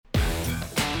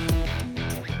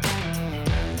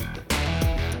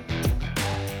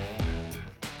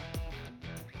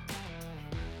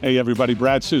Hey everybody,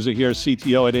 Brad Souza here,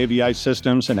 CTO at AVI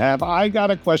Systems, and I got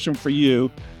a question for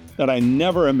you that I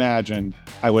never imagined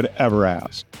I would ever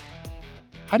ask.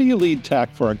 How do you lead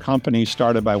tech for a company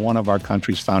started by one of our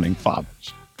country's founding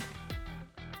fathers?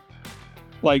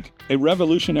 Like a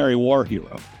Revolutionary War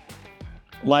hero,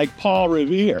 like Paul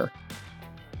Revere.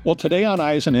 Well, today on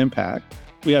Eyes on Impact,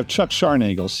 we have Chuck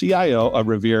Scharnagle, CIO of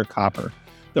Revere Copper,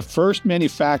 the first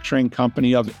manufacturing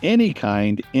company of any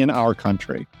kind in our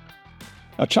country.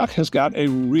 Now, Chuck has got a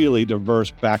really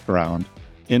diverse background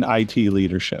in IT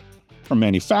leadership, from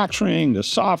manufacturing to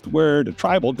software to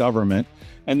tribal government,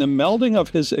 and the melding of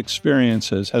his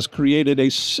experiences has created a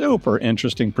super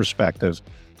interesting perspective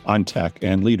on tech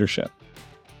and leadership.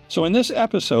 So in this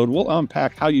episode, we'll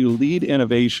unpack how you lead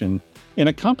innovation in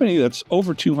a company that's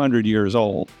over 200 years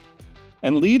old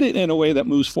and lead it in a way that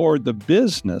moves forward the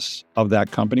business of that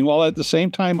company while at the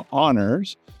same time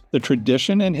honors the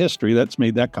tradition and history that's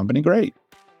made that company great.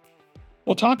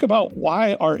 We'll talk about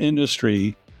why our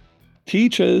industry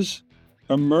teaches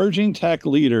emerging tech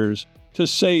leaders to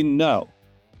say no,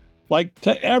 like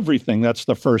to everything that's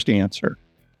the first answer.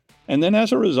 And then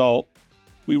as a result,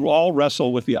 we will all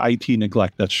wrestle with the IT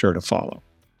neglect that's sure to follow.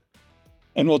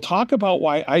 And we'll talk about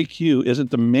why IQ isn't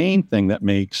the main thing that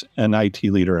makes an IT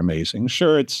leader amazing.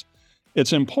 Sure, it's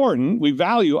important. We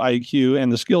value IQ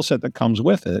and the skill set that comes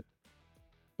with it.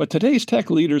 But today's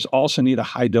tech leaders also need a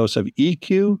high dose of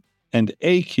EQ and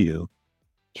AQ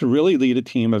to really lead a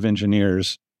team of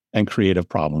engineers and creative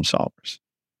problem solvers.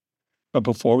 But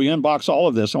before we unbox all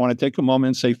of this, I want to take a moment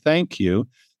and say thank you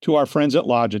to our friends at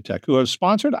Logitech who have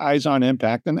sponsored Eyes on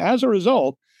Impact and as a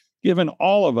result, given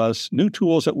all of us new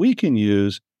tools that we can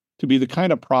use to be the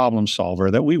kind of problem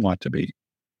solver that we want to be.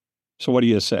 So what do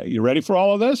you say? You ready for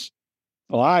all of this?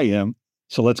 Well, I am.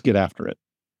 So let's get after it.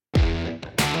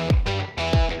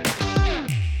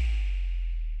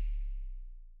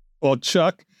 Well,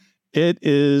 Chuck, it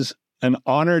is an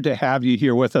honor to have you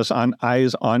here with us on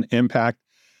Eyes on Impact.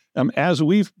 As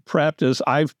I've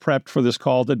prepped for this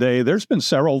call today, there's been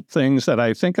several things that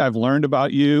I think I've learned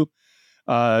about you.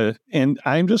 And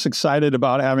I'm just excited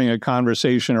about having a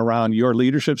conversation around your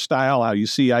leadership style, how you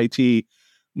see IT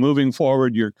moving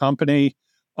forward, your company,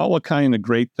 all the kind of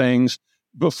great things.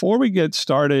 Before we get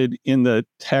started in the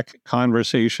tech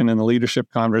conversation and the leadership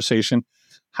conversation,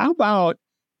 how about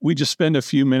we just spend a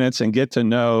few minutes and get to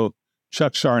know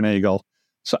Chuck Scharnagle.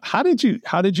 So how did you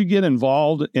get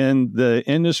involved in the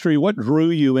industry? What drew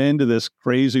you into this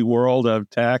crazy world of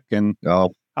tech, and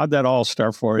how'd that all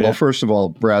start for you? Well, first of all,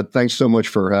 Brad, thanks so much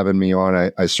for having me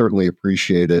on. I certainly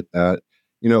appreciate it.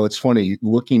 It's funny,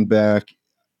 looking back,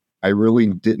 I really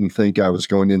didn't think I was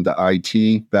going into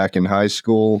IT back in high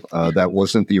school. That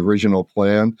wasn't the original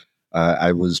plan.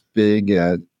 I was big,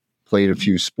 played a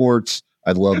few sports.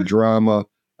 I loved drama.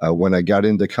 When I got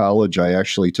into college, I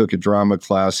actually took a drama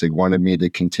class. They wanted me to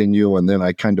continue, and then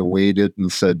I kind of waited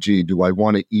and said, gee, do I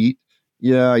want to eat?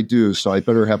 Yeah, I do. So I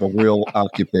better have a real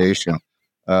occupation.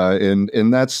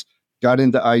 And that's got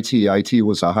into IT. IT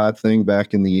was a hot thing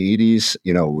back in the 80s.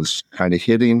 It was kind of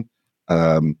hitting.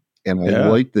 I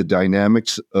liked the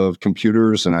dynamics of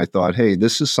computers. And I thought, hey,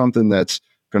 this is something that's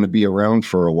going to be around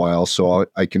for a while, so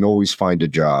I can always find a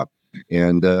job.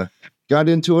 And got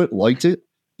into it, liked it.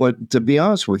 But to be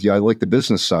honest with you, I like the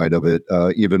business side of it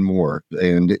even more.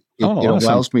 And it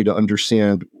allows me to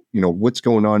understand, what's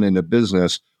going on in a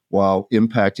business while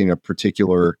impacting a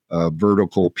particular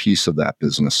vertical piece of that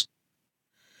business.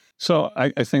 So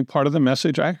I think part of the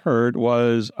message I heard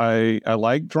was I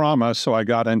like drama, so I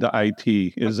got into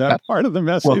IT. Is that part of the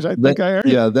message I heard?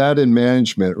 Yeah, that in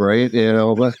management, right?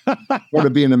 Part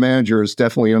of being a manager is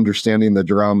definitely understanding the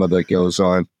drama that goes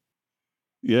on.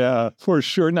 Yeah, for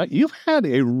sure. Now, you've had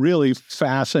a really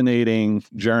fascinating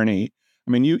journey. I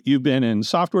mean, you've been in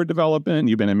software development,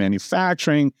 you've been in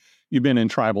manufacturing, you've been in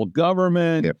tribal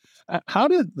government. Yep. How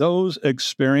did those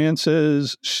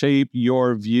experiences shape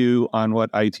your view on what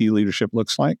IT leadership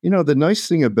looks like? The nice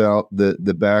thing about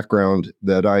the background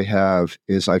that I have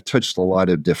is I've touched a lot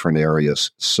of different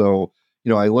areas. So,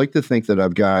 I like to think that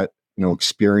I've got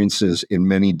experiences in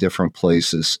many different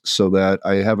places so that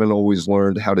I haven't always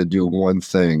learned how to do one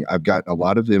thing. I've gotten a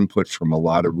lot of input from a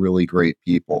lot of really great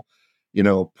people.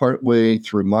 Partway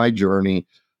through my journey,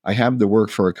 I have to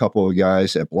work for a couple of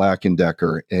guys at Black &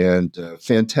 Decker and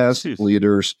fantastic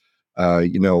leaders. I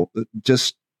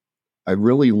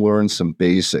really learned some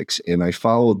basics and I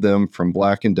followed them from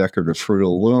Black & Decker to Fruit of the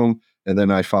Loom. And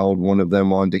then I followed one of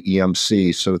them on to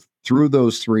EMC. So through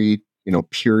those three,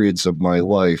 periods of my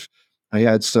life, I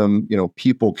had some,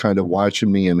 people kind of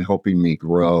watching me and helping me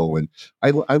grow. And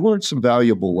I learned some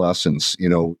valuable lessons,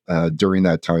 during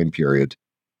that time period.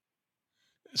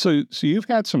 So you've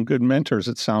had some good mentors,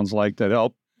 it sounds like, that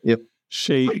help Yep.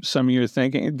 shape some of your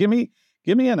thinking. Give me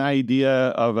an idea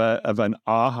of an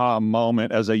aha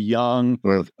moment as a young,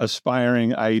 Well,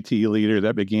 aspiring IT leader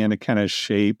that began to kind of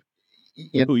shape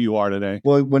y- who you are today.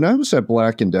 well, when I was at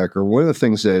Black & Decker, one of the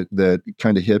things that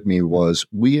kind of hit me was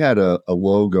we had a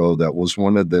logo that was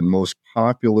one of the most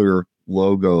popular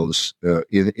logos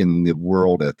in the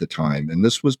world at the time. And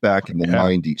this was back in the Yeah.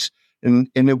 90s. And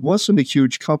it wasn't a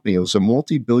huge company. It was a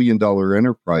multi-billion-dollar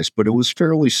enterprise, but it was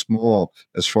fairly small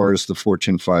as far as the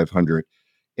Fortune 500.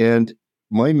 And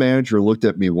my manager looked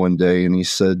at me one day and he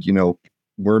said,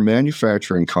 we're a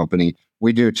manufacturing company.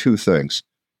 We do two things.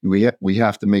 We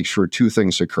have to make sure two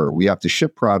things occur. We have to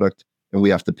ship product and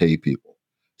we have to pay people.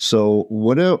 So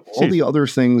all the other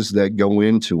things that go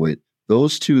into it,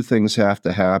 those two things have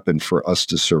to happen for us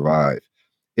to survive.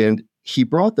 And he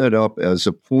brought that up as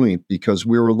a point because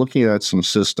we were looking at some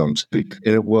systems and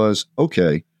it was,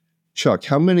 okay, Chuck,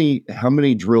 how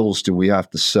many drills do we have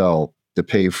to sell to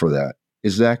pay for that?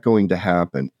 Is that going to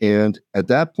happen? And at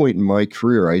that point in my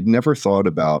career, I'd never thought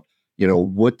about,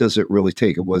 what does it really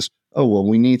take? It was, oh, well,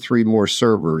 we need 3 more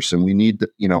servers and we need,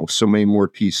 so many more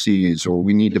PCs, or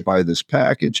we need to buy this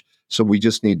package. So we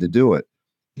just need to do it.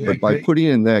 But by putting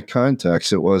it in that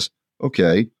context, it was,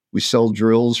 okay, we sell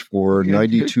drills for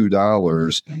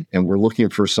 $92 and we're looking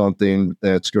for something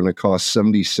that's going to cost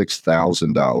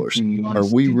 $76,000.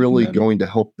 Are we really going to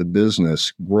help the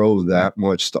business grow that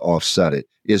much to offset it?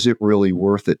 Is it really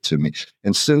worth it to me?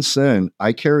 And since then,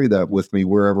 I carry that with me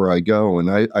wherever I go. And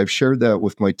I've shared that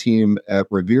with my team at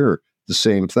Revere, the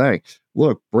same thing.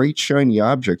 Look, bright, shiny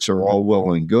objects are all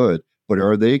well and good, but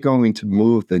are they going to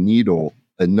move the needle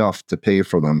enough to pay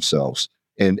for themselves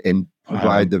and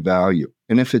provide the value?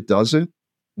 And if it doesn't,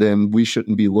 then we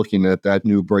shouldn't be looking at that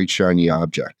new bright, shiny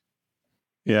object.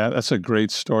 Yeah, that's a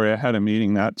great story. I had a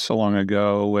meeting not so long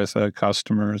ago with a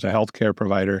customer, as a healthcare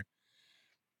provider.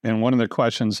 And one of the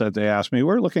questions that they asked me,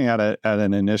 we're looking at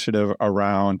an initiative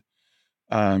around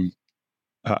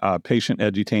patient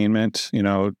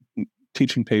edutainment,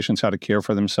 teaching patients how to care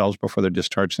for themselves before they're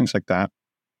discharged, things like that.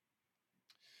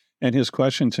 And his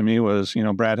question to me was,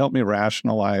 Brad, help me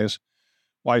rationalize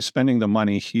why spending the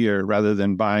money here rather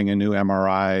than buying a new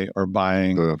MRI or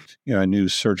buying a new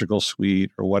surgical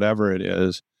suite or whatever it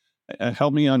is.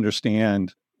 Help me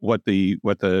understand what the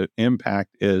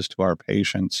impact is to our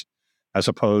patients, as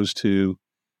opposed to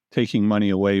taking money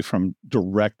away from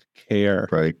direct care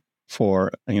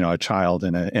for a child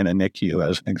in a NICU,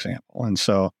 as an example. And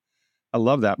so I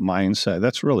love that mindset.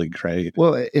 That's really great.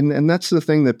 Well, and that's the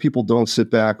thing that people don't sit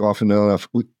back often enough.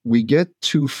 We get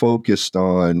too focused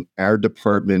on our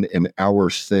department and our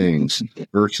things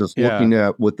versus looking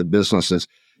at what the business is.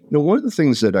 One of the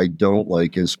things that I don't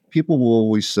like is people will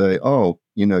always say, oh,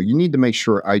 you need to make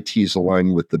sure IT is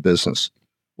aligned with the business.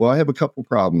 Well, I have a couple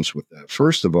problems with that.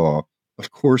 First of all,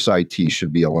 of course, IT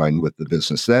should be aligned with the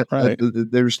business.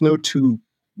 There's no two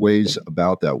ways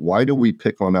about that. Why do we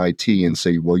pick on IT and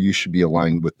say, well, you should be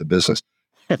aligned with the business?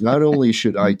 Not only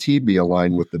should IT be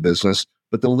aligned with the business,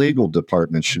 but the legal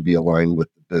department should be aligned with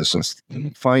the business.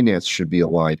 Finance should be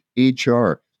aligned.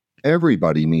 HR,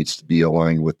 everybody needs to be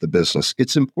aligned with the business.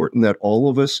 It's important that all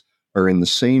of us are in the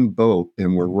same boat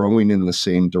and we're rowing in the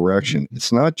same direction.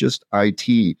 It's not just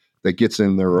IT that gets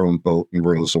in their own boat and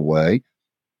rows away.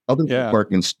 Other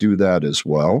departments do that as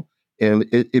well. And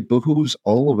it behooves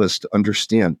all of us to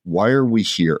understand, why are we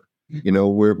here?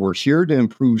 We're here to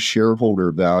improve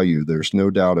shareholder value. There's no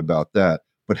doubt about that.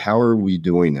 But how are we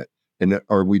doing it? And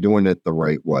are we doing it the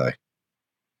right way?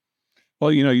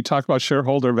 Well, you talk about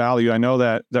shareholder value. I know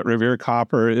that Revere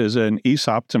Copper is an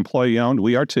ESOP. It's employee owned.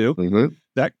 We are too. Mm-hmm.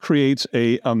 That creates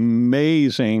an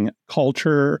amazing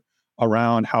culture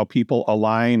around how people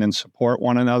align and support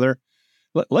one another.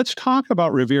 Let's talk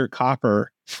about Revere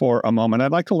Copper for a moment.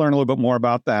 I'd like to learn a little bit more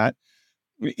about that.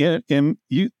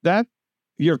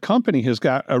 Your company has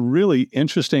got a really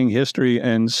interesting history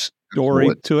and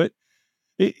story to it.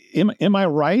 Am I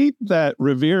right that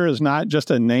Revere is not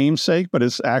just a namesake, but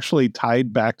it's actually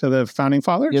tied back to the founding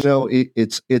fathers?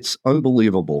 It's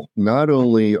unbelievable. Not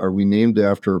only are we named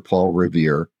after Paul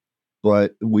Revere,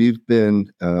 but we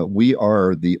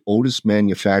are the oldest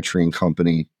manufacturing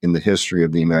company in the history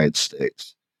of the United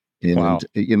States. And,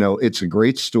 it's a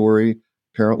great story.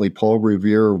 Apparently, Paul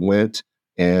Revere went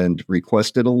and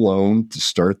requested a loan to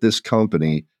start this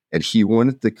company, and he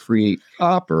wanted to create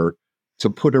copper to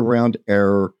put around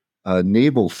our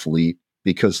naval fleet,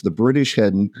 because the British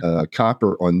had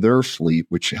copper on their fleet,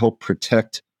 which helped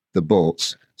protect the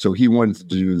boats. So he wanted to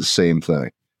do the same thing.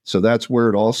 So that's where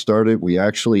it all started. We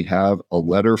actually have a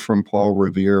letter from Paul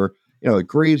Revere, a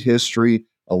great history.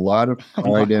 a lot of Wow.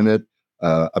 pride in it.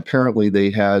 Apparently,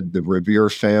 they had the Revere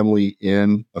family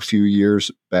in a few years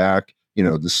back,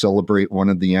 to celebrate one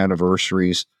of the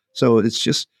anniversaries. So it's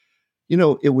just,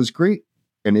 it was great.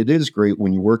 And it is great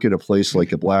when you work at a place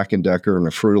like a Black & Decker and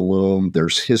a Fruit of Loom.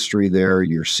 There's history there.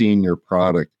 You're seeing your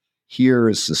product. Here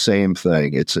is the same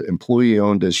thing. It's employee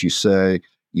owned, as you say.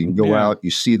 You can go out, you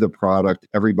see the product.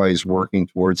 Everybody's working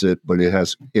towards it, but it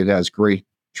has great,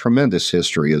 tremendous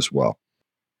history as well.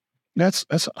 That's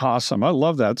awesome. I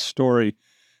love that story.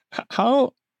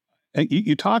 How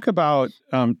you talk about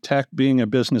tech being a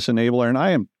business enabler, and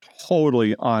I am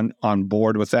totally on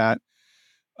board with that.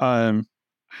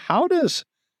 How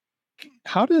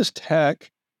does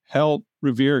tech help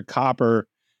Revere Copper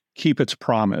keep its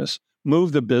promise,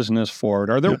 move the business forward?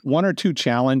 Are there one or two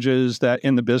challenges that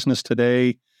in the business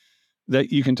today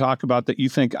that you can talk about that you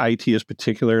think IT is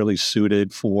particularly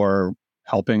suited for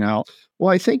helping out? Well,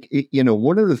 I think,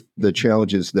 one of the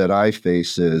challenges that I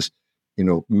face is,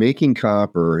 making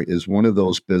copper is one of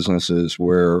those businesses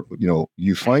where,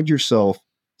 you find yourself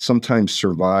sometimes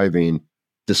surviving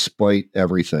despite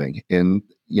everything. And,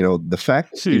 the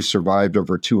fact that you've survived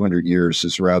over 200 years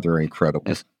is rather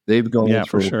incredible. They've gone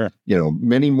for through, sure.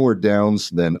 Many more downs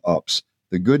than ups.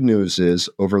 The good news is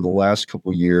over the last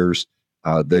couple of years,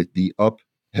 the up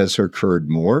has occurred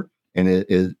more, and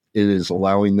it is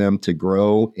allowing them to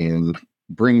grow and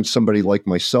bring somebody like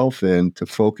myself in to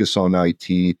focus on IT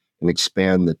and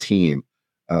expand the team.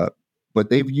 But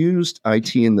they've used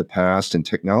IT in the past and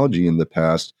technology in the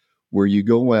past where you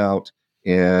go out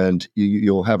and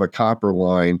you'll have a copper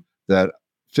line that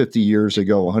 50 years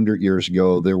ago, 100 years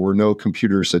ago, there were no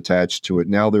computers attached to it.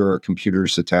 Now there are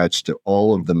computers attached to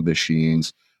all of the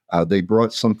machines. They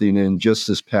brought something in just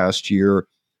this past year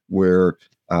where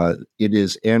it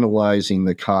is analyzing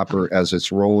the copper as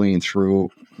it's rolling through,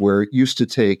 where it used to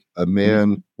take a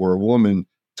man or a woman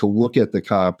to look at the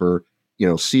copper,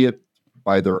 see it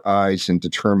by their eyes and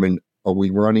determine, are we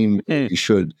running what we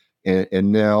should?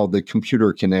 And now the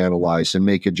computer can analyze and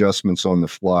make adjustments on the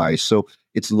fly. So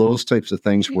it's those types of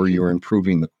things where you're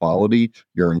improving the quality,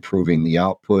 you're improving the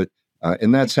output,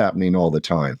 and that's happening all the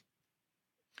time.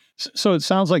 So it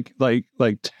sounds like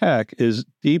tech is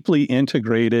deeply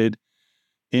integrated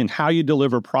in how you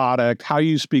deliver product, how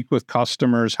you speak with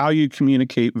customers, how you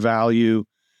communicate value.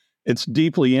 It's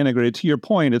deeply integrated. To your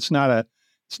point, it's not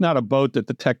a boat that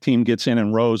the tech team gets in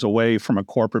and rows away from a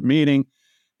corporate meeting.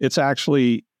 It's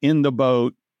actually in the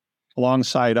boat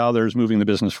alongside others moving the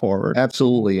business forward.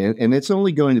 Absolutely. And it's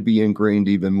only going to be ingrained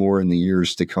even more in the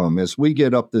years to come. As we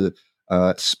get up to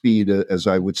speed, as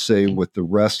I would say, with the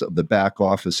rest of the back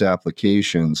office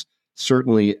applications,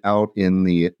 certainly out in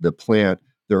the plant,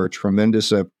 there are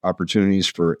tremendous opportunities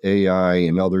for AI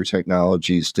and other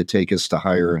technologies to take us to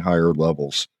higher and higher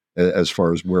levels as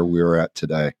far as where we're at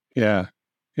today. Yeah.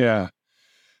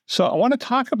 So I want to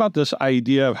talk about this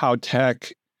idea of how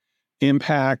tech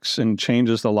impacts and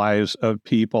changes the lives of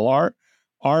people.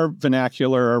 Our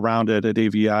vernacular around it at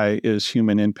AVI is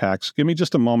human impacts. Give me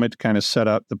just a moment to kind of set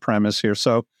up the premise here.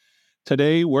 So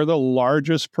today, we're the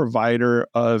largest provider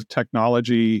of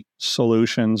technology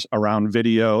solutions around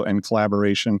video and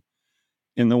collaboration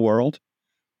in the world.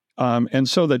 And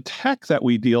so the tech that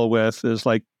we deal with is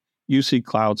like UC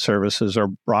cloud services or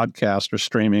broadcast or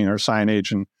streaming or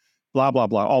signage and blah, blah,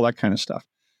 blah, all that kind of stuff.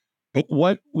 But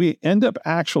what we end up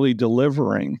actually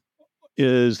delivering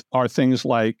are things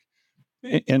like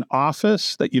an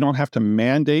office that you don't have to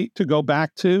mandate to go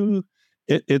back to.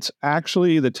 It's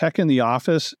actually the tech in the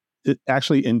office. It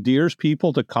actually endears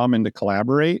people to come and to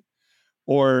collaborate,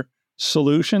 or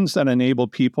solutions that enable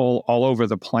people all over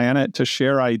the planet to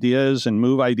share ideas and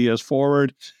move ideas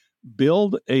forward,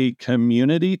 build a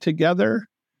community together,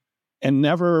 and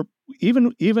never,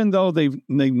 even though they've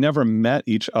never met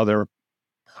each other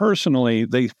personally,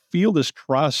 they feel this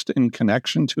trust and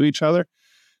connection to each other.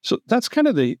 So that's kind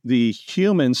of the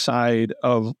human side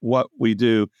of what we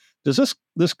do. Does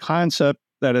this concept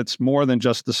that it's more than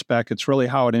just the spec, it's really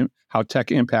how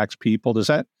tech impacts people, does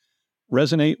that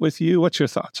resonate with you? What's your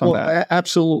thoughts on that?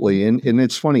 Absolutely. And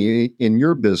it's funny, in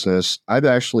your business, I've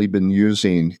actually been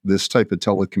using this type of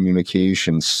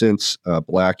telecommunication since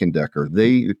Black & Decker.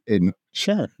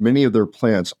 Sure. Many of their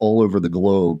plants all over the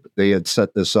globe, they had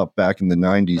set this up back in the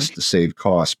 90s to save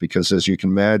costs, because as you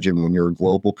can imagine, when you're a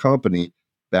global company,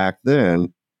 back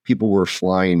then, people were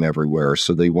flying everywhere.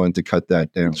 So they wanted to cut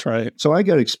that down. That's right. So I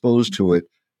got exposed to it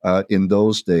in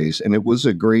those days, and it was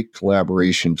a great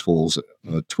collaboration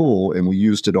tool, and we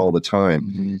used it all the time.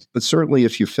 Mm-hmm. But certainly,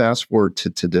 if you fast forward to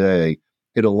today,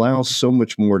 it allows so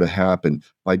much more to happen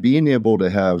by being able to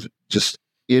have just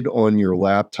it on your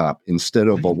laptop instead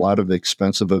of a lot of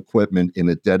expensive equipment in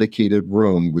a dedicated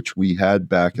room, which we had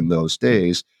back in those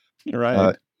days.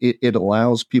 Right. It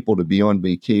allows people to be on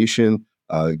vacation,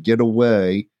 get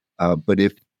away, but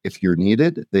if you're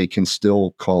needed, they can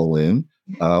still call in,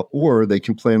 or they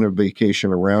can plan a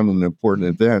vacation around an important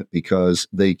event because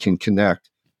they can connect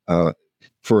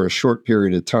for a short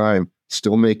period of time,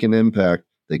 still make an impact.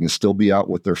 They can still be out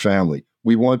with their family.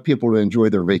 We want people to enjoy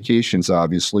their vacations,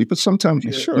 obviously, but sometimes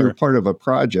you're Sure. part of a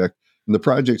project and the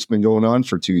project's been going on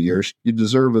for 2 years. You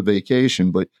deserve a vacation,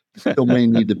 but you still may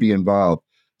need to be involved.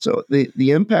 So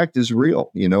the impact is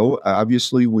real.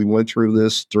 Obviously, we went through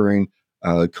this during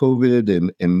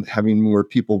COVID and having more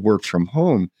people work from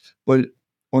home. But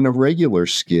on a regular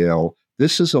scale,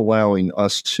 this is allowing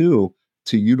us to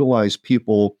utilize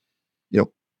people.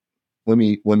 Let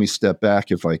me step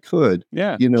back if I could.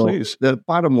 Yeah, please. The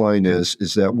bottom line is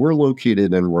that we're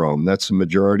located in Rome. That's the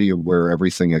majority of where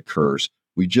everything occurs.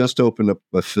 We just opened up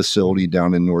a facility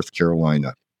down in North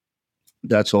Carolina.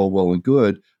 That's all well and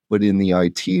good, but in the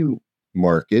IT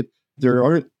market, there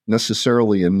aren't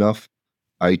necessarily enough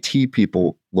IT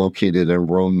people located in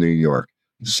Rome, New York.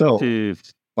 So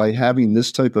Jeez. by having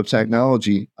this type of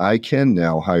technology, I can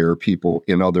now hire people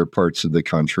in other parts of the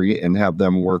country and have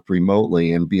them work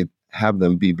remotely and have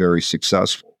them be very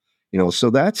successful. So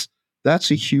that's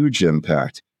a huge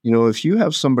impact. If you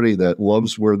have somebody that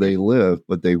loves where they live,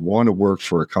 but they want to work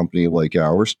for a company like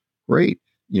ours, great.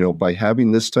 By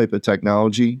having this type of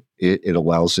technology, it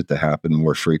allows it to happen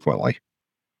more frequently.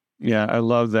 Yeah, I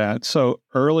love that. So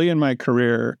early in my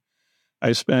career,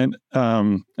 I spent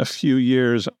a few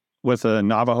years with the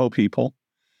Navajo people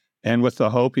and with the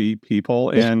Hopi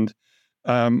people, and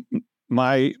um,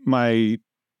 my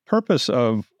purpose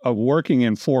of working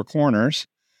in Four Corners,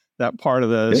 that part of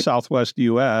the Southwest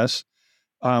U.S.,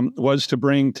 was to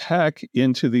bring tech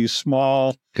into these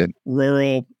small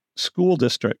rural school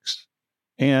districts,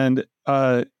 and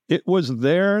it was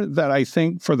there that I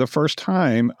think for the first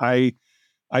time I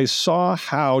saw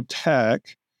how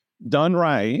tech done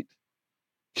right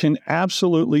can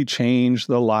absolutely change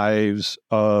the lives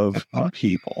of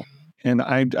people. And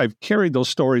I've carried those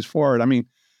stories forward. I mean,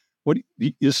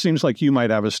 it seems like you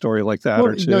might have a story like that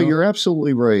or two. No, you're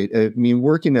absolutely right. I mean,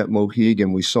 working at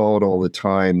Mohegan, we saw it all the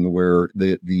time where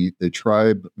the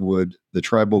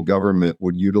tribal government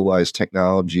would utilize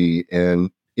technology and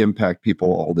impact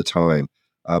people all the time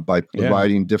by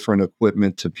providing different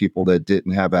equipment to people that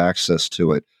didn't have access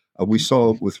to it. We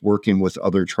saw it with working with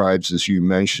other tribes, as you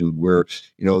mentioned, where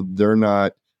they're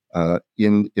not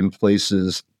in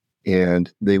places,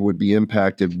 and they would be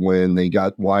impacted when they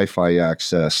got Wi-Fi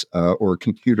access or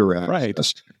computer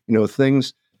access. Right.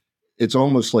 Things. It's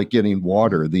almost like getting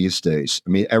water these days. I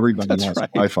mean, everybody has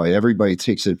Wi-Fi. Everybody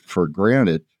takes it for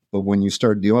granted. But when you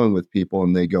start dealing with people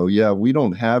and they go, yeah, we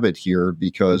don't have it here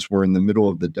because we're in the middle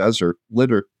of the desert,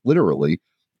 literally,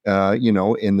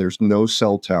 and there's no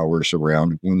cell towers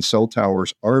around. When cell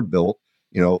towers are built,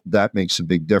 that makes a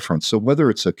big difference. So whether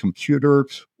it's a computer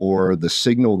or the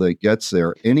signal that gets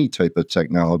there, any type of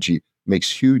technology makes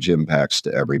huge impacts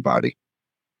to everybody.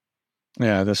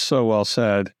 Yeah, that's so well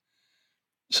said.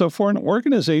 So for an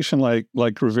organization like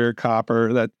Revere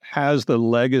Copper that has the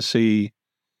legacy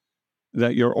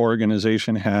that your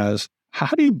organization has, how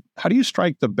do you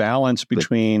strike the balance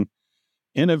between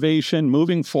innovation,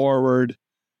 moving forward,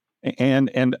 and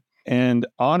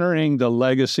honoring the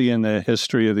legacy and the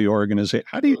history of the organization?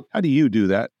 How do you do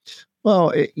that?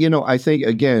 Well, I think,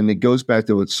 again, it goes back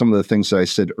to some of the things I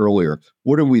said earlier.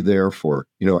 What are we there for?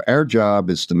 Our job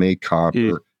is to make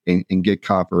copper and get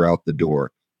copper out the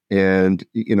door. And,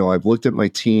 I've looked at my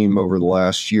team over the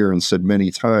last year and said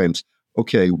many times,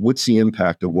 okay, what's the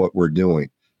impact of what we're doing?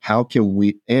 How can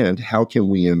we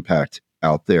impact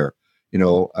out there?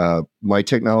 My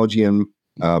technology and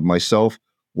myself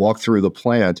walk through the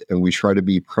plant and we try to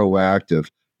be proactive.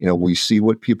 We see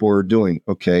what people are doing.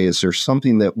 Okay, is there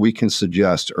something that we can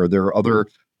suggest? Are there other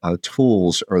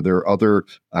tools? Are there other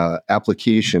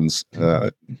applications,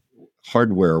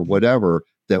 hardware, whatever,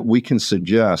 that we can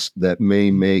suggest that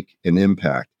may make an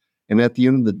impact? And at the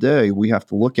end of the day, we have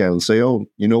to look at it and say, oh,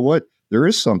 you know what? There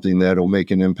is something that'll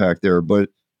make an impact there, but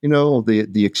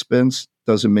the expense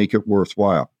doesn't make it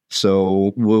worthwhile.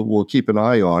 So we'll keep an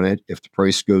eye on it. If the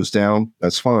price goes down,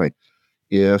 that's fine.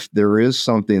 If there is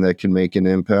something that can make an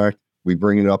impact, we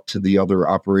bring it up to the other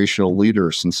operational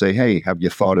leaders and say, hey, have you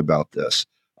thought about this?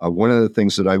 One of the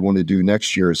things that I want to do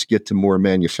next year is get to more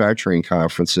manufacturing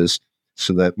conferences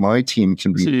so that my team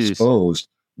can be exposed.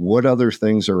 What other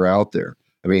things are out there?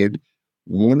 I mean,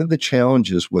 one of the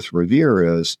challenges with Revere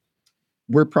is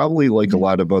we're probably like a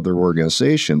lot of other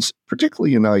organizations,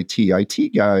 particularly in IT.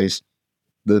 IT guys,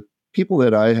 the people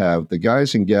that I have, the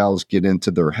guys and gals get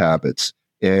into their habits.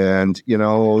 And,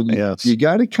 Yes. you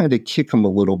got to kind of kick them a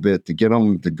little bit to get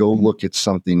them to go look at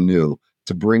something new,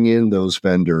 to bring in those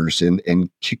vendors and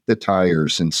kick the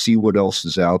tires and see what else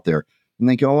is out there. And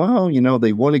they go, oh,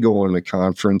 they want to go on a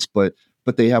conference, but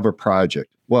they have a project.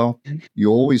 Well,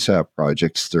 you always have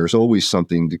projects. There's always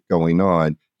something going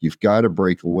on. You've got to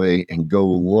break away and go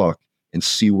look and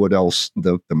see what else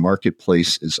the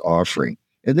marketplace is offering.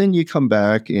 And then you come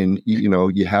back and,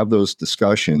 you have those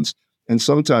discussions. And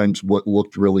sometimes what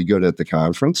looked really good at the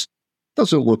conference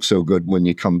doesn't look so good when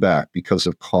you come back because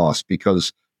of cost,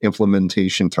 because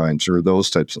implementation times or those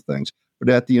types of things. But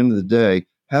at the end of the day,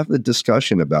 have the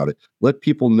discussion about it. Let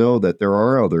people know that there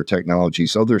are other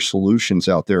technologies, other solutions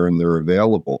out there, and they're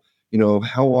available.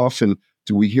 How often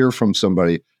do we hear from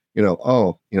somebody,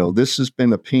 this has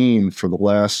been a pain for the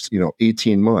last,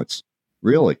 18 months.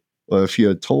 Really? Well, if you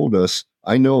had told us,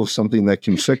 I know of something that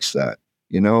can fix that,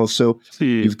 so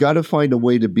you've got to find a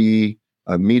way to be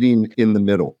a meeting in the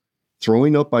middle,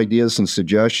 throwing up ideas and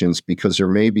suggestions because there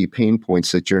may be pain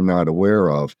points that you're not aware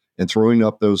of, and throwing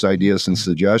up those ideas and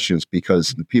suggestions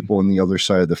because the people on the other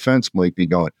side of the fence might be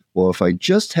going, well, if I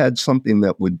just had something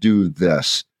that would do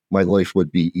this, my life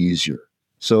would be easier.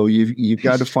 So you've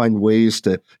got to find ways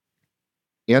to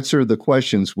answer the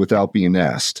questions without being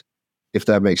asked, if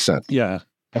that makes sense. Yeah.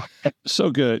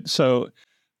 So good. So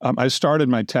I started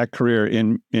my tech career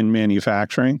in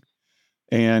manufacturing,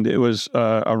 and it was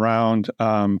around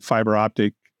fiber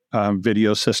optic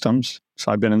video systems.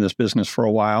 So I've been in this business for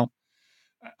a while.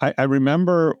 I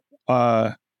remember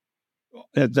at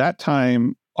that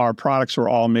time, our products were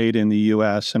all made in the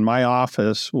U.S., and my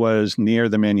office was near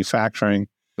the manufacturing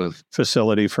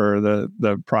facility for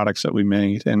the products that we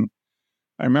made. And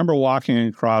I remember walking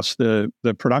across the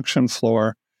production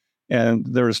floor, and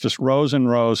there was just rows and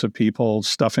rows of people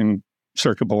stuffing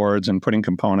circuit boards and putting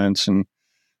components and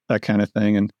that kind of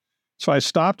thing. And so I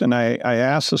stopped and I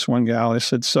asked this one gal, I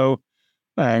said, so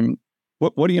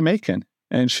what are you making?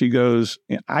 And she goes,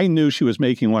 I knew she was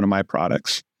making one of my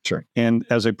products. Sure. And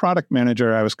as a product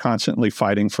manager, I was constantly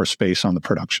fighting for space on the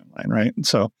production line, right? And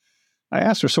so I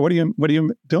asked her, so what are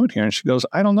you doing here? And she goes,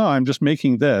 I don't know, I'm just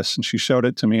making this. And she showed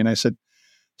it to me. And I said,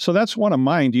 so that's one of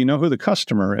mine. Do you know who the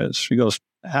customer is? She goes,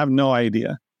 I have no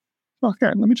idea. Well,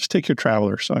 here, let me just take your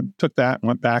Traveler. So I took that and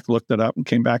went back, looked it up, and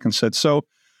came back and said, so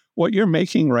what you're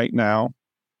making right now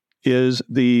is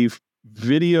the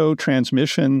video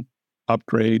transmission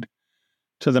upgrade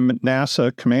to the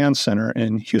NASA command center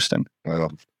in Houston. Wow.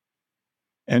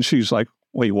 And she's like,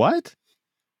 wait, what?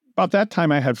 About that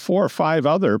time, I had 4 or 5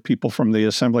 other people from the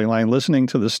assembly line listening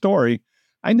to the story.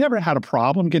 I never had a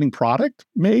problem getting product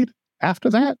made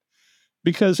after that,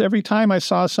 because every time I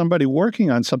saw somebody working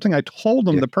on something, I told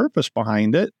them the purpose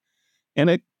behind it. And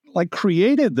it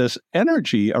created this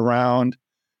energy around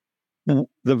the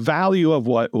value of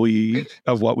what we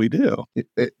do.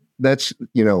 That's,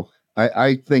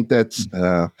 I think that's,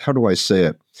 how do I say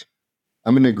it?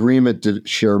 I'm in agreement to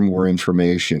share more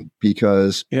information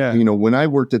because, when I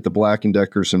worked at the Black &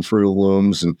 Deckers and Fruit of the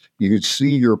Looms and you could see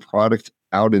your product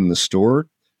out in the store,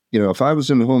 if I was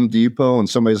in Home Depot and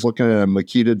somebody's looking at a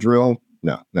Makita drill,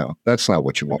 no, that's not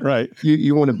what you want. Right.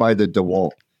 You want to buy the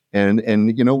DeWalt.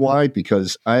 And you know why?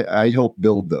 Because I helped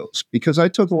build those, because I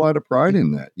took a lot of pride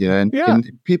in that.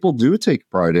 And people do take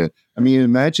pride in it. I mean,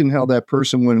 imagine how that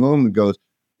person went home and goes,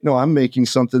 I'm making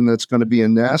something that's going to be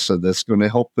in NASA, that's going to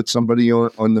help put somebody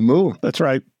on the moon. That's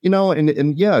right.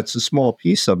 And yeah, it's a small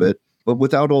piece of it, but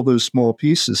without all those small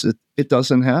pieces, it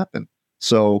doesn't happen.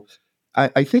 So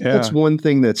I think that's one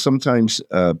thing that sometimes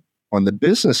on the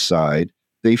business side,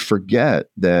 they forget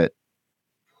that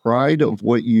pride of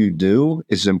what you do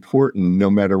is important no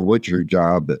matter what your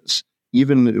job is.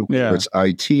 Even whether it's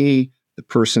IT, the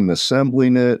person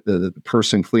assembling it, the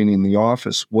person cleaning the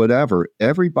office, whatever,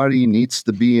 everybody needs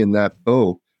to be in that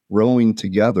boat rowing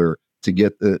together to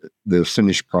get the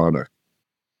finished product.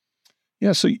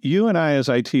 Yeah. So you and I as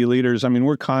IT leaders, I mean,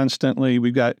 we've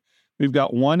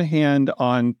got one hand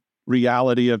on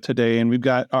reality of today, and we've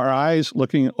got our eyes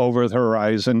looking over the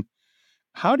horizon.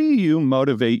 How do you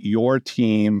motivate your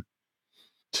team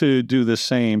to do the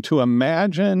same, to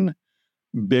imagine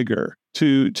bigger,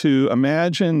 to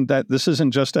imagine that this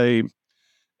isn't just a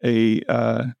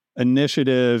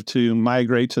initiative to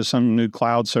migrate to some new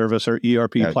cloud service or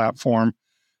ERP platform,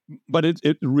 but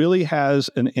it really has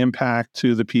an impact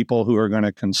to the people who are going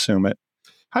to consume it?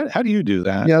 How do you do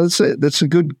that? Yeah, that's a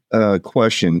good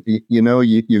question.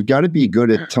 You've got to be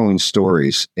good at telling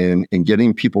stories and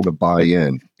getting people to buy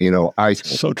in.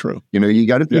 So true. You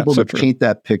got to be Yeah, able so to true. paint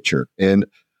that picture. And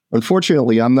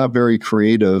unfortunately, I'm not very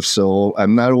creative, so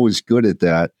I'm not always good at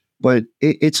that. But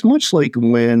it's much like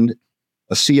when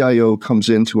a CIO comes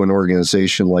into an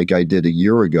organization like I did a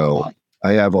year ago.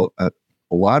 I have a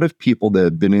lot of people that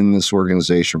have been in this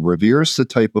organization. Revere is the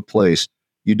type of place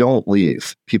you don't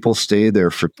leave. People stay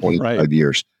there for 25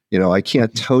 years. I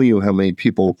can't tell you how many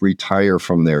people retire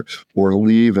from there or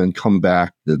leave and come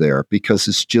back to there because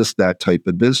it's just that type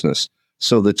of business.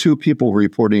 So the two people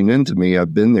reporting into me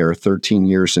have been there 13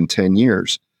 years and 10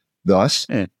 years. Thus,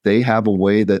 they have a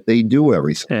way that they do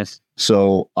everything.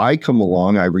 So I come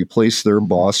along, I replace their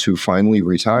boss who finally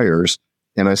retires,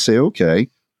 and I say, okay,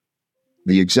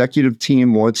 the executive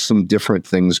team wants some different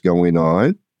things going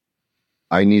on.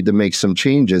 I need to make some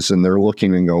changes. And they're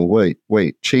looking and going,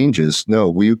 wait, changes? No,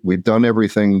 we've done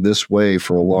everything this way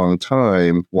for a long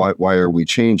time. Why are we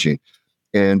changing?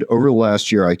 And over the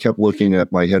last year, I kept looking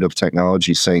at my head of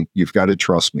technology saying, you've got to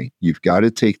trust me. You've got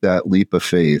to take that leap of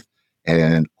faith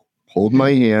and hold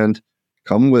my hand,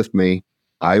 come with me.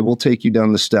 I will take you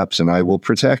down the steps and I will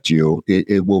protect you.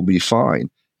 It will be fine.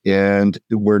 And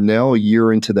we're now a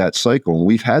year into that cycle. And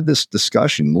we've had this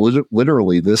discussion,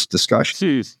 literally this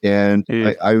discussion. And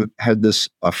I had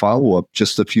a follow-up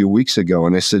just a few weeks ago.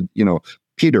 And I said,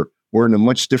 Peter, we're in a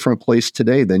much different place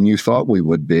today than you thought we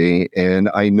would be. And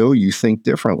I know you think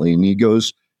differently. And he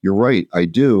goes, you're right. I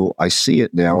do. I see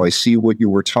it now. I see what you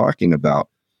were talking about.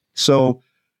 So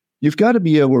you've got to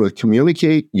be able to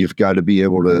communicate. You've got to be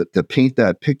able to paint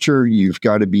that picture. You've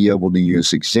got to be able to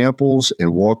use examples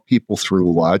and walk people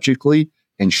through logically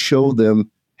and show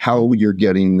them how you're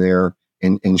getting there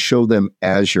and show them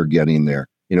as you're getting there.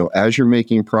 As you're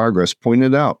making progress, point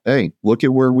it out. Hey, look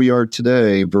at where we are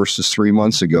today versus 3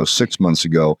 months ago, 6 months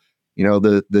ago.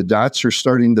 The dots are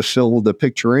starting to fill the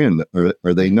picture in, or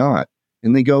are they not?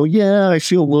 And they go, yeah, I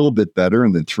feel a little bit better.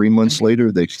 And then 3 months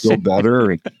later, they feel better.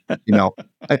 And,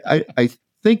 I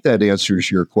think that answers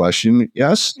your question.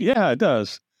 Yes? Yeah, it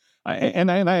does. I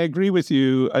agree with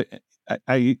you.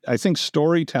 I think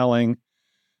storytelling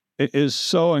is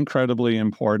so incredibly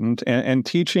important, and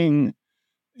teaching,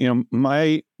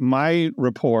 my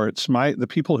reports, the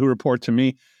people who report to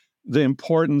me, the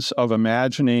importance of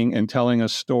imagining and telling a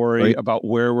story about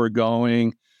where we're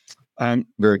going.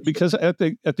 Because at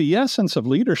the essence of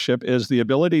leadership is the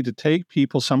ability to take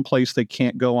people someplace they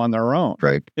can't go on their own.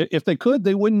 Right. If they could,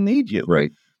 they wouldn't need you.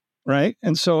 Right. Right.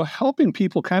 And so helping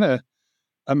people kind of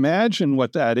imagine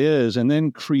what that is and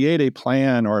then create a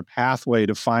plan or a pathway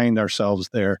to find ourselves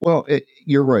there. Well,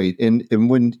 you're right. And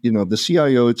when, the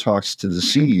CIO talks to the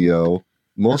CEO,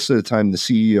 most of the time the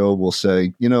CEO will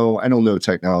say, I don't know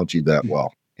technology that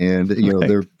well. And,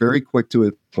 they're very quick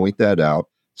to point that out.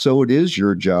 So it is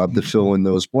your job to fill in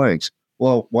those blanks.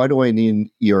 Well, why do I need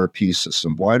an ERP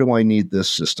system? Why do I need this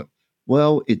system?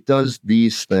 Well, it does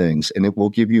these things and it will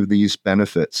give you these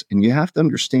benefits. And you have to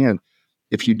understand,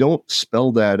 if you don't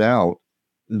spell that out,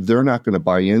 they're not going to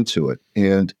buy into it.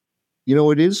 And,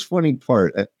 it is funny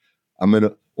part. I'm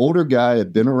an older guy.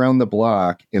 I've been around the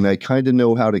block and I kind of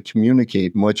know how to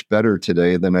communicate much better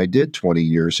today than I did 20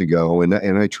 years ago. And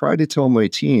I try to tell my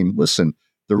team, listen,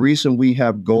 the reason we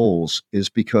have goals is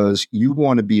because you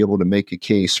want to be able to make a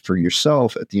case for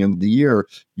yourself at the end of the year.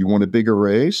 You want a bigger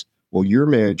raise? Well, your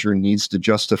manager needs to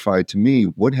justify to me,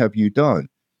 what have you done?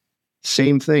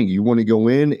 Same thing. You want to go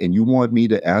in and you want me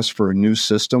to ask for a new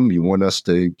system. You want us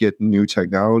to get new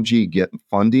technology, get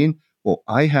funding. Well,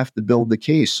 I have to build the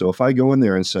case. So if I go in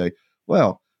there and say,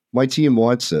 well, my team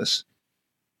wants this,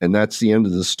 and that's the end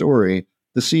of the story,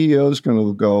 the CEO is going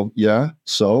to go, yeah,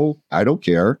 so I don't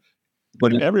care.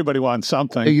 But everybody wants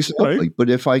something. Exactly. Right? But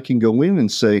if I can go in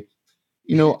and say,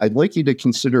 I'd like you to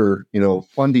consider,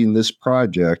 funding this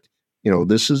project.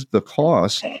 This is the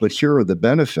cost, but here are the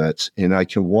benefits. And I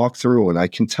can walk through and I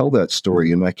can tell that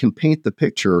story and I can paint the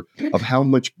picture of how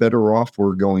much better off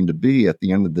we're going to be at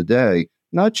the end of the day,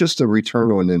 not just a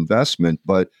return on investment,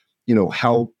 but,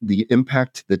 how the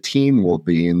impact to the team will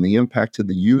be and the impact to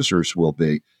the users will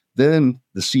be. Then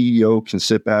the CEO can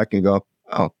sit back and go,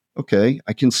 oh, okay,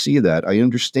 I can see that. I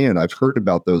understand. I've heard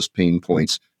about those pain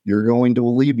points. You're going to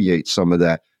alleviate some of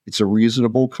that. It's a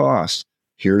reasonable cost.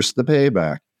 Here's the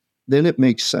payback. Then it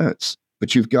makes sense.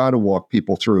 But you've got to walk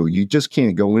people through. You just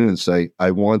can't go in and say,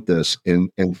 I want this, and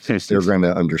they're going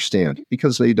to understand,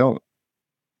 because they don't.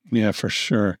 Yeah, for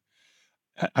sure.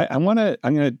 I'm going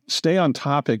to stay on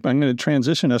topic, but I'm going to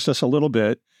transition us just a little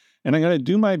bit. And I'm going to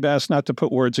do my best not to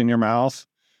put words in your mouth,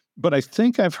 but I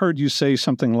think I've heard you say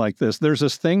something like this. There's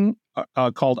this thing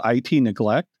called IT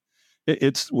neglect.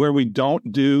 It's where we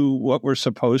don't do what we're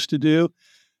supposed to do.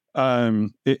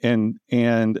 And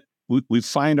we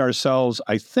find ourselves,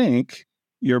 I think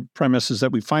your premise is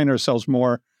that we find ourselves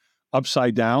more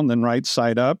upside down than right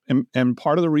side up. And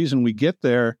part of the reason we get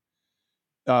there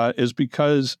is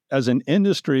because as an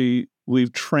industry,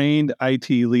 we've trained IT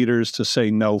leaders to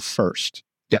say no first.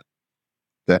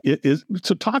 Yeah.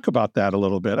 So talk about that a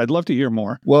little bit. I'd love to hear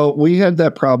more. Well, we had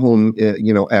that problem,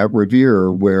 at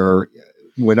Revere, where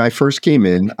when I first came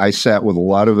in, I sat with a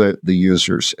lot of the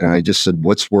users and I just said,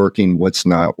 what's working, what's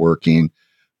not working.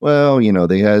 Well,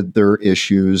 they had their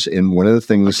issues. And one of the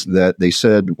things that they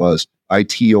said was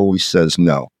IT always says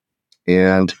no.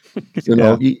 And,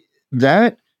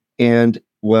 that, and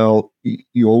well,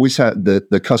 you always have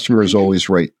the customer is always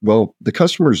right. Well, the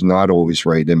customer is not always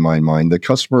right in my mind. The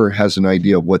customer has an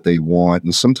idea of what they want.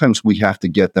 And sometimes we have to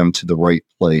get them to the right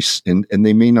place. And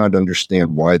they may not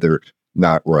understand why they're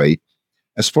not right.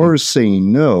 As far as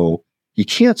saying no, you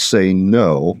can't say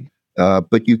no,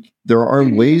 but there are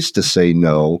ways to say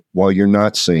no while you're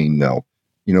not saying no.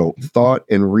 Thought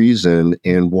and reason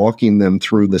and walking them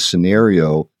through the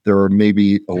scenario, there are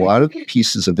maybe a lot of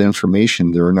pieces of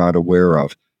information they're not aware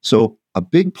of. So a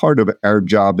big part of our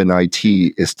job in IT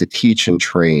is to teach and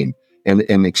train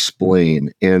and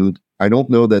explain. And I don't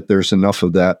know that there's enough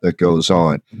of that goes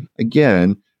on.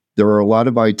 Again, there are a lot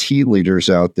of IT leaders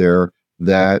out there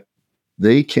that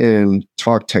they can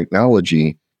talk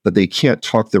technology, but they can't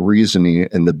talk the reasoning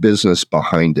and the business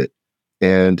behind it.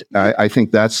 And I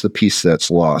think that's the piece that's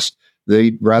lost.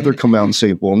 They'd rather come out and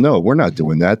say, well, no, we're not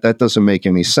doing that. That doesn't make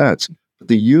any sense. But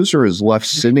the user is left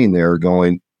sitting there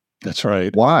going, that's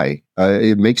right. Why?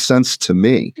 It makes sense to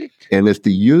me. And if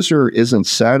the user isn't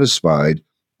satisfied,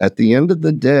 at the end of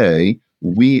the day,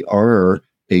 we are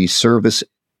a service,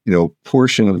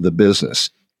 portion of the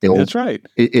business. That's right.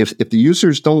 If the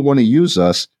users don't want to use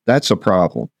us, that's a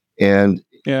problem. And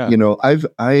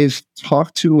I've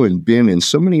talked to and been in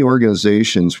so many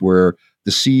organizations where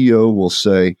the CEO will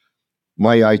say,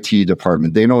 my IT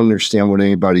department, they don't understand what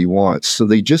anybody wants. So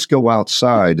they just go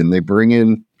outside and they bring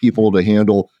in people to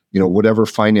handle, whatever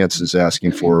finance is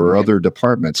asking for or other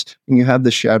departments. And you have the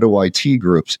shadow IT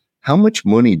groups. How much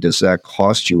money does that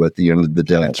cost you at the end of the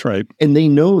day? That's right. And they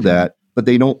know that, but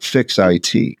they don't fix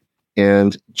IT.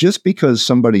 And just because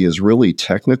somebody is really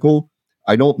technical,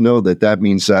 I don't know that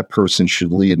means that person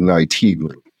should lead an IT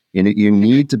group. And you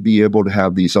need to be able to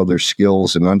have these other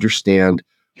skills and understand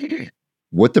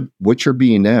what you're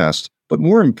being asked, but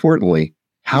more importantly,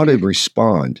 how to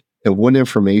respond and what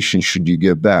information should you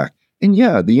give back. And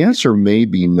yeah, the answer may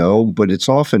be no, but it's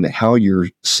often how you're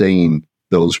saying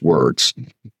those words.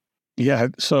 Yeah,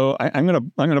 so I'm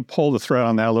gonna pull the thread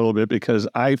on that a little bit because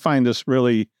I find this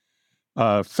really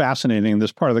fascinating.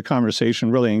 This part of the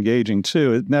conversation really engaging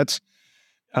too. And that's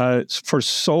for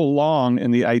so long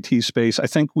in the IT space. I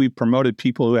think we promoted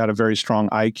people who had a very strong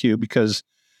IQ because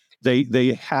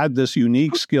they had this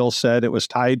unique skill set. It was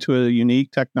tied to a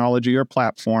unique technology or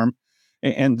platform,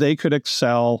 and they could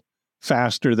excel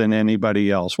faster than anybody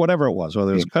else, whatever it was,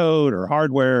 whether it was code or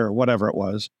hardware or whatever it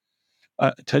was.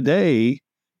 Today,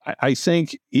 I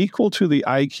think equal to the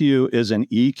IQ is an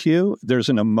EQ. There's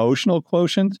an emotional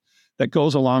quotient that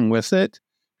goes along with it,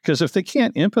 because if they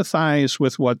can't empathize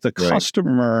with what the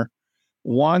customer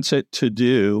wants it to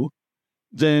do,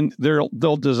 then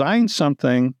they'll design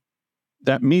something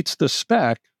that meets the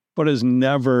spec, but is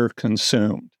never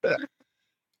consumed.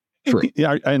 True.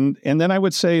 Yeah, and then I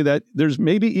would say that there's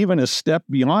maybe even a step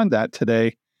beyond that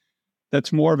today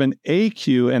that's more of an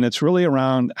AQ, and it's really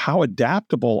around how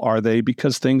adaptable are they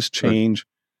because things change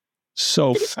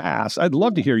so fast. I'd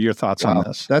love to hear your thoughts on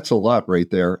this. That's a lot right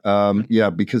there.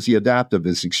 Because the adaptive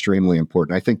is extremely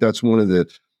important. I think that's one of the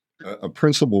a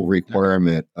principal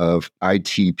requirement of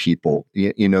IT people.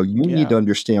 You need to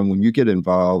understand when you get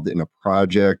involved in a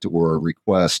project or a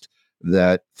request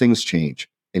that things change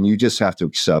and you just have to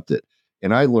accept it.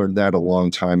 And I learned that a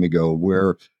long time ago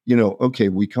where,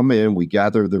 we come in, we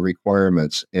gather the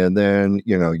requirements, and then,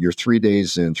 you're 3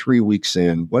 days in, 3 weeks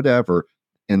in, whatever.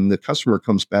 And the customer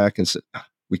comes back and says,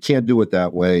 we can't do it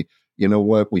that way. You know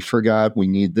what? We forgot we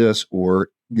need this, or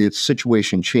the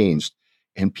situation changed.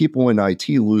 And people in IT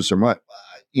lose their mind.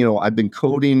 I've been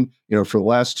coding, for the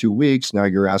last 2 weeks. Now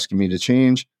you're asking me to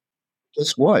change.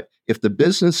 Guess what? If the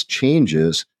business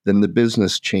changes, then the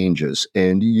business changes.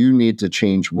 And you need to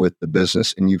change with the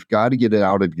business. And you've got to get it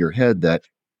out of your head that,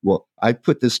 well, I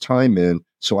put this time in,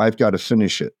 so I've got to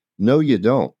finish it. No, you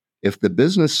don't. If the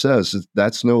business says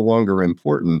that's no longer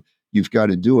important, you've got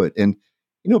to do it. And,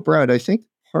 Brad, I think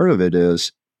part of it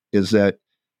is that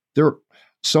there,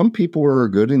 some people are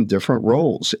good in different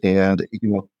roles, and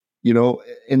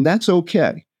and that's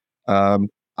okay. Um,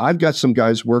 I've got some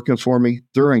guys working for me.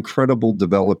 They're incredible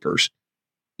developers.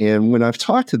 And when I've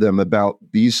talked to them about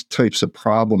these types of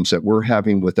problems that we're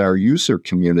having with our user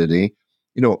community,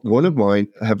 one of mine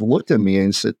have looked at me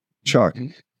and said, Chuck,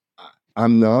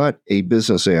 I'm not a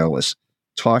business analyst.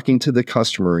 Talking to the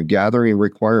customer and gathering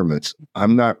requirements,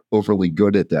 I'm not overly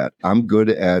good at that. I'm good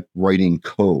at writing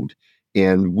code.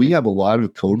 And we have a lot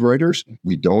of code writers.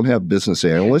 We don't have business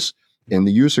analysts. And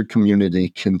the user community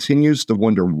continues to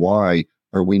wonder, why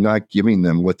are we not giving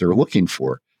them what they're looking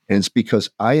for? And it's because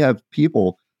I have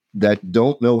people that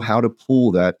don't know how to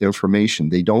pull that information.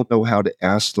 They don't know how to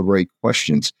ask the right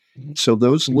questions. So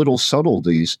those little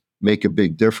subtleties make a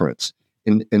big difference.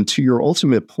 And to your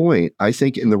ultimate point, I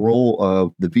think in the role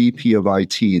of the VP of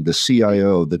IT, the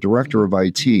CIO, the director of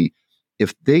IT,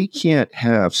 if they can't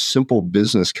have simple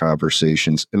business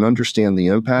conversations and understand the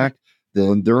impact,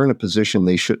 then they're in a position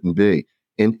they shouldn't be.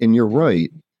 And you're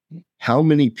right. How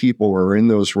many people are in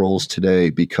those roles today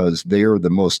because they are the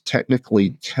most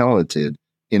technically talented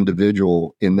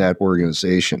individual in that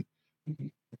organization?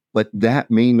 But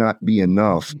that may not be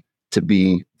enough to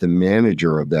be the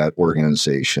manager of that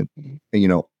organization.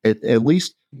 And, at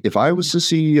least if I was the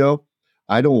CEO,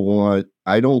 I don't want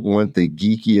the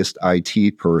geekiest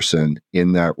IT person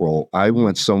in that role. I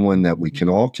want someone that we can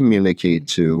all communicate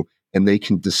to, and they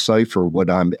can decipher what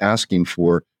I'm asking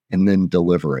for and then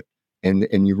deliver it.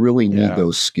 And you really need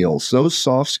those skills. Those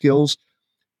soft skills,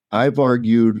 I've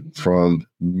argued from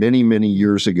many, many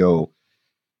years ago,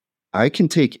 I can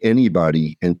take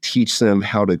anybody and teach them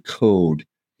how to code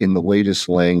in the latest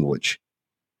language.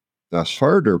 The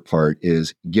harder part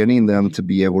is getting them to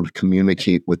be able to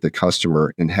communicate with the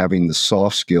customer and having the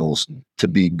soft skills to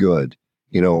be good.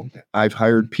 I've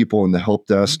hired people in the help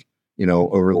desk,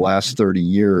 over the last 30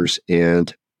 years,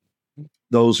 and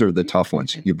those are the tough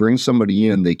ones. You bring somebody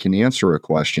in, they can answer a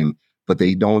question, but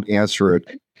they don't answer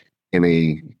it in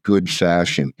a good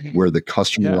fashion where the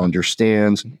customer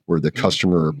understands, where the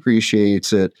customer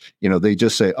appreciates it. They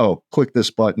just say, oh, click this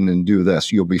button and do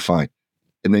this, you'll be fine.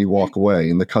 And they walk away,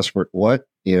 and the customer, what?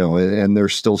 And they're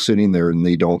still sitting there and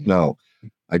they don't know.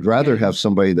 I'd rather have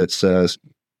somebody that says,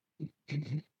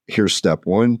 here's step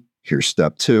one, here's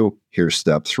step two, here's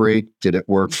step three. Did it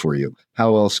work for you?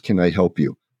 How else can I help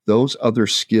you? Those other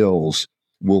skills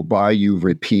will buy you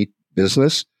repeat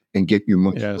business and get you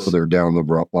much further down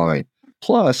the line.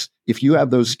 Plus, if you have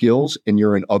those skills and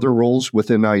you're in other roles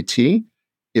within IT,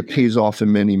 it pays off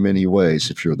in many, many ways.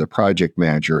 If you're the project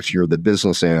manager, if you're the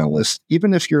business analyst,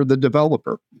 even if you're the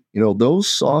developer, those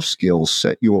soft skills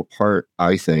set you apart,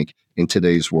 I think, in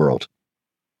today's world.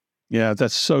 Yeah,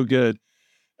 that's so good.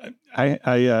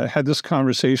 I had this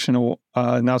conversation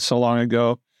not so long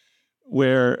ago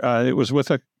where it was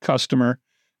with a customer,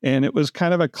 and it was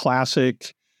kind of a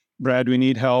classic, Brad, we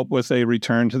need help with a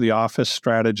return to the office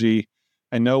strategy.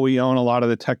 I know we own a lot of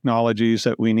the technologies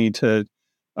that we need to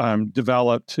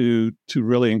develop to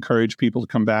really encourage people to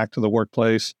come back to the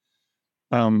workplace.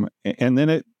 And then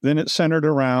it centered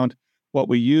around what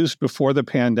we used before the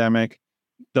pandemic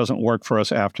doesn't work for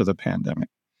us after the pandemic.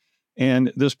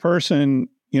 And this person,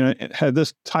 it had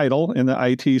this title in the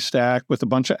IT stack with a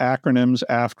bunch of acronyms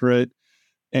after it,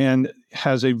 and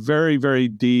has a very, very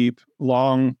deep,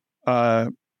 long,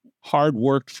 hard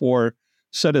worked for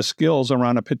set of skills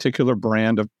around a particular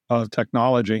brand of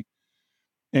technology.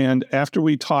 And after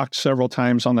we talked several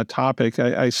times on the topic,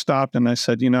 I stopped and I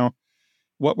said,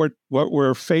 what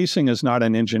we're facing is not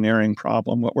an engineering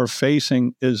problem. What we're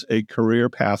facing is a career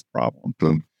path problem.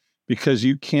 Because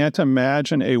you can't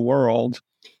imagine a world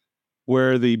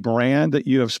where the brand that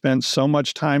you have spent so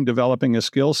much time developing a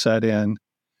skill set in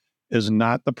is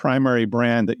not the primary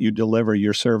brand that you deliver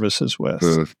your services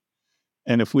with.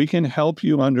 And if we can help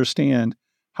you understand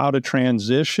how to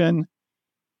transition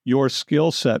your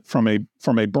skill set from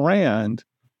a brand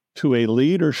to a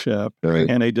leadership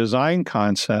and a design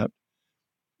concept,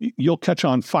 you'll catch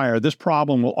on fire. This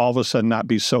problem will all of a sudden not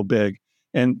be so big.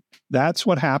 And that's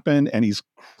what happened. And he's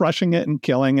crushing it and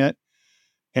killing it.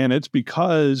 And it's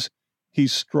because he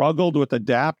struggled with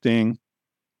adapting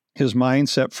his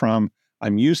mindset from,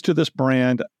 I'm used to this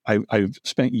brand. I've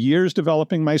spent years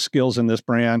developing my skills in this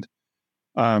brand.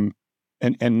 And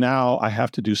now I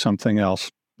have to do something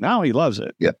else. Now he loves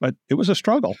it. Yeah. But it was a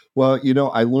struggle. Well,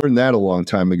 I learned that a long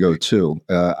time ago too.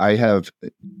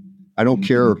 I don't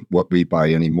care what we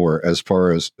buy anymore as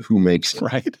far as who makes it.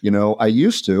 Right. I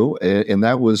used to, and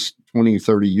that was 20,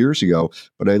 30 years ago.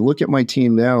 But I look at my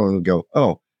team now and go,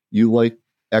 oh, you like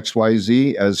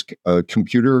XYZ as a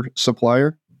computer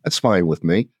supplier? That's fine with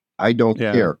me. I don't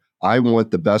care. I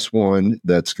want the best one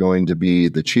that's going to be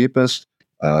the cheapest,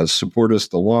 support us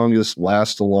the longest,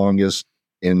 last the longest,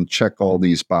 and check all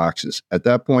these boxes. At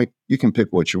that point, you can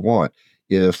pick what you want.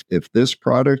 If this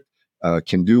product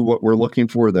can do what we're looking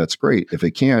for, that's great. If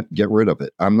it can't, get rid of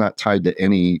it. I'm not tied to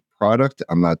any product.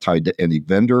 I'm not tied to any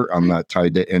vendor. I'm not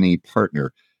tied to any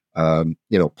partner.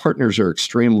 Partners are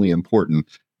extremely important.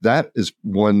 That is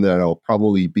one that I'll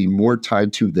probably be more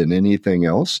tied to than anything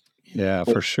else. Yeah,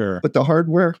 for sure. But the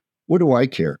hardware, what do I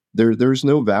care? There's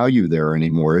no value there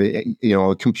anymore.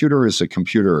 A computer is a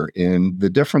computer, and the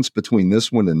difference between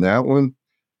this one and that one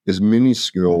is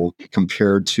minuscule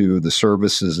compared to the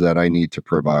services that I need to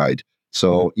provide.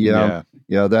 So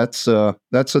that's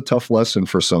a tough lesson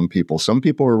for some people. Some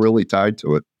people are really tied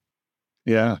to it.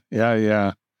 Yeah.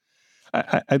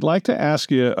 I'd like to ask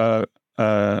you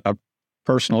a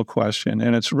personal question,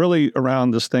 and it's really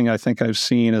around this thing I think I've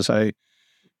seen as I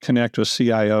connect with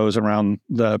CIOs around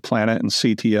the planet and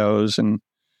CTOs.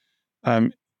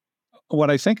 And what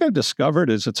I think I've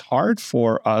discovered is it's hard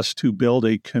for us to build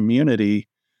a community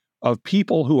of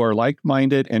people who are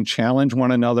like-minded and challenge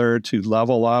one another to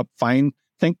level up, think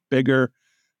bigger,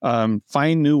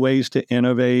 find new ways to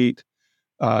innovate.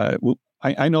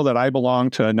 I know that I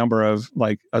belong to a number of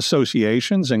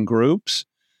associations and groups,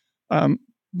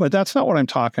 but that's not what I'm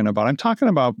talking about. I'm talking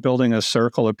about building a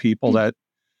circle of people that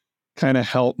kind of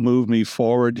help move me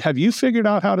forward. Have you figured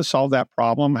out how to solve that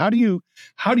problem? How do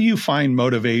you find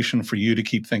motivation for you to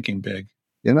keep thinking big?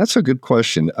 Yeah, that's a good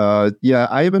question. I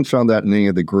haven't found that in any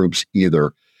of the groups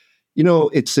either.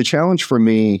 It's the challenge for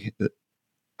me.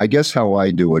 I guess how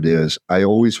I do it is I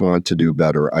always want to do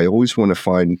better. I always want to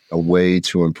find a way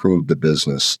to improve the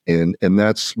business. And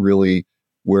that's really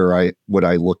what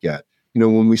I look at.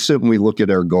 When we sit and we look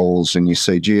at our goals and you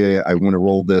say, gee, I want to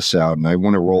roll this out and I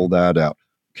want to roll that out.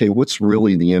 Okay, what's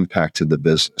really the impact to the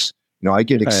business? I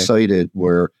get excited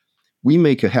where we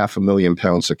make 500,000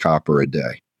 pounds of copper a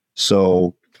day.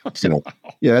 So, it's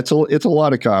a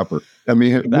lot of copper. I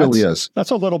mean, it really is.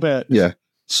 That's a little bit. Yeah.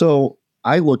 So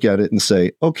I look at it and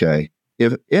say, okay,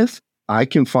 if I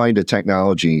can find a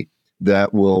technology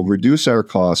that will reduce our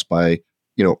cost by,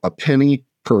 a penny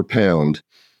per pound,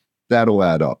 that'll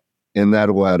add up, and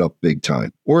that'll add up big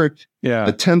time. Or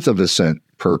a tenth of a cent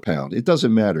per pound. It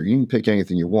doesn't matter. You can pick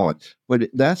anything you want, but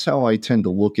that's how I tend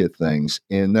to look at things.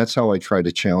 And that's how I try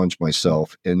to challenge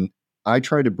myself. And I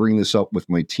try to bring this up with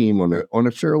my team on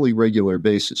a fairly regular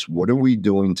basis. What are we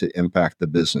doing to impact the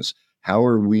business? How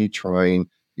are we trying,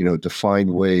 to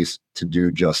find ways to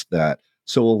do just that?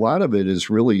 So a lot of it is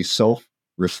really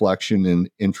self-reflection and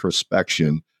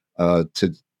introspection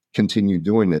to continue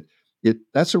doing it.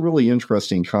 That's a really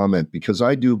interesting comment because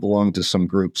I do belong to some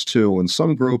groups too, and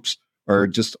some groups are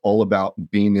just all about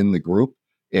being in the group,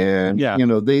 and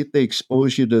they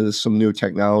expose you to some new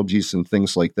technologies and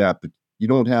things like that. But you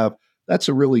don't have. That's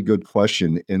a really good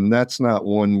question, and that's not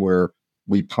one where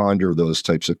we ponder those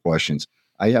types of questions.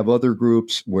 I have other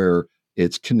groups where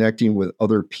it's connecting with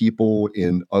other people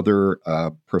in other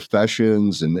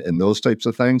professions and those types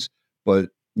of things. But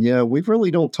we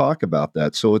really don't talk about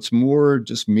that. So it's more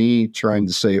just me trying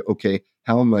to say, okay,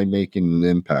 how am I making an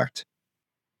impact?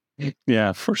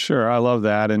 Yeah, for sure. I love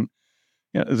that. And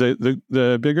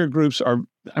the bigger groups are,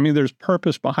 there's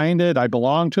purpose behind it. I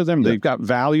belong to them. They've got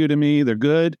value to me. They're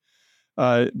good.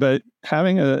 But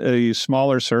having a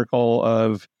smaller circle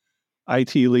of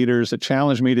IT leaders that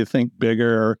challenge me to think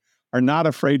bigger, are not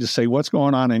afraid to say, what's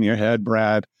going on in your head,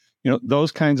 Brad?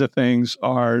 Those kinds of things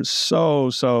are so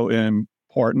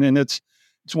important. And it's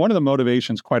one of the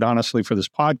motivations, quite honestly, for this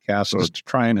podcast is to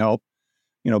try and help,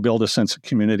 build a sense of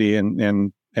community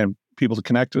and people to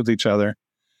connect with each other.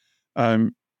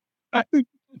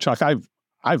 Chuck,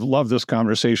 I've loved this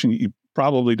conversation. You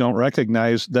probably don't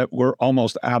recognize that we're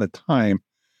almost out of time.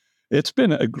 It's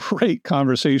been a great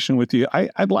conversation with you.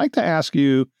 I'd like to ask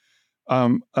you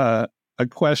a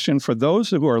question for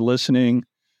those who are listening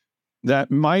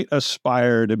that might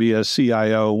aspire to be a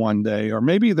CIO one day, or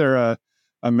maybe they're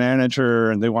a manager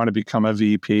and they want to become a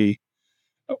VP.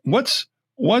 What's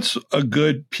a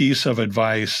good piece of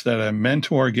advice that a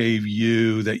mentor gave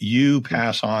you that you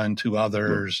pass on to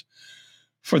others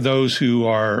for those who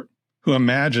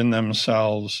imagine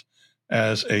themselves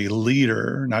as a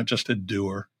leader, not just a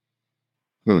doer?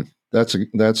 That's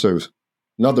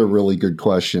another really good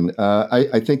question.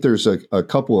 I think there's a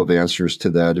couple of answers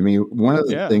to that. One of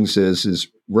the things is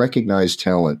recognize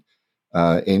talent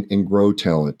and grow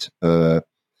talent.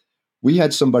 We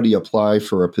had somebody apply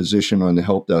for a position on the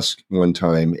help desk one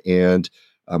time, and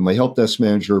my help desk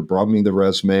manager brought me the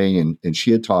resume, and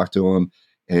she had talked to him,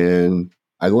 and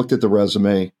I looked at the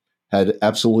resume, had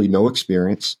absolutely no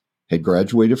experience, had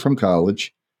graduated from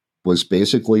college, was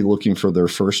basically looking for their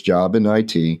first job in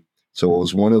IT. So it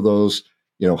was one of those,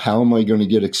 how am I going to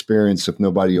get experience if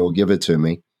nobody will give it to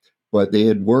me? But they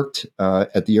had worked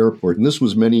at the airport. And this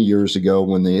was many years ago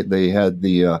when they had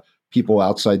the people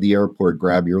outside the airport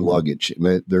grab your luggage.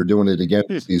 And they're doing it again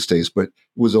these days, but it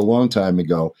was a long time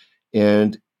ago.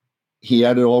 And he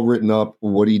had it all written up,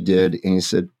 what he did. And he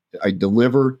said, I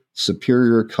deliver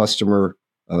superior customer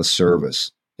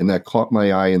service. And that caught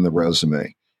my eye in the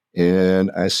resume.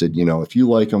 And I said, if you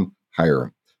like them, hire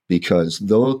them, because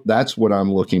that's what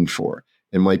I'm looking for.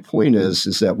 And my point is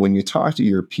that when you talk to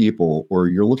your people or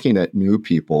you're looking at new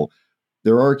people,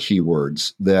 there are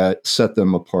keywords that set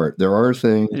them apart. There are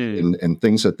things and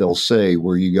things that they'll say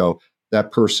where you go,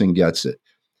 that person gets it.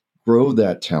 Grow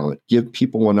that talent. Give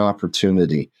people an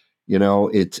opportunity.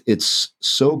 It's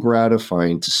so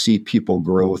gratifying to see people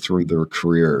grow through their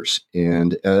careers.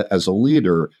 And as a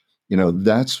leader,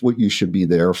 that's what you should be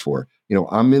there for.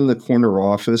 I'm in the corner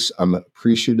office. I'm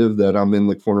appreciative that I'm in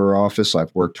the corner office.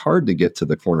 I've worked hard to get to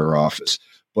the corner office,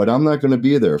 but I'm not going to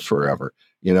be there forever.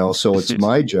 So it's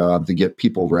my job to get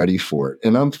people ready for it.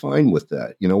 And I'm fine with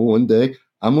that. One day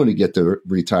I'm going to get to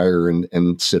retire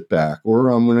and sit back, or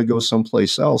I'm going to go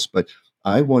someplace else. But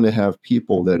I want to have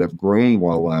people that have grown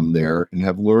while I'm there and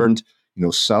have learned,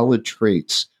 solid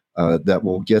traits that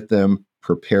will get them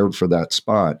prepared for that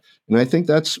spot. And I think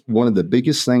that's one of the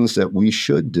biggest things that we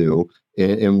should do,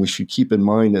 and we should keep in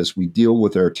mind as we deal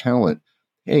with our talent.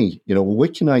 Hey,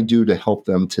 what can I do to help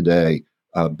them today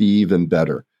be even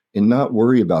better, and not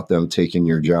worry about them taking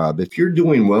your job? If you're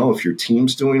doing well, if your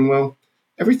team's doing well,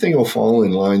 everything will fall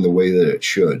in line the way that it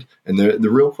should. And the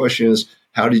real question is,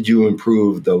 how did you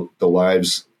improve the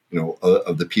lives,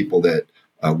 of the people that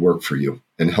work for you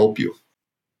and help you?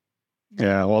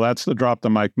 Yeah, well, that's the drop the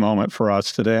mic moment for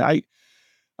us today.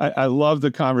 I love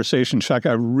the conversation, Chuck.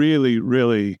 I really,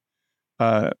 really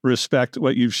respect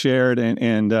what you've shared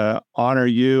and honor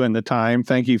you and the time.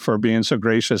 Thank you for being so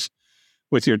gracious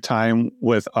with your time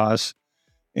with us.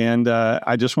 And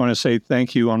I just want to say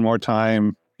thank you one more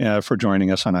time for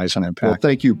joining us on Eyes on Impact. Well,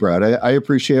 thank you, Brad. I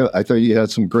appreciate it. I thought you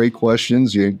had some great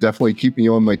questions. You definitely keep me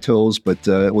on my toes, but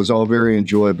it was all very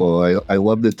enjoyable. I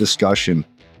love the discussion.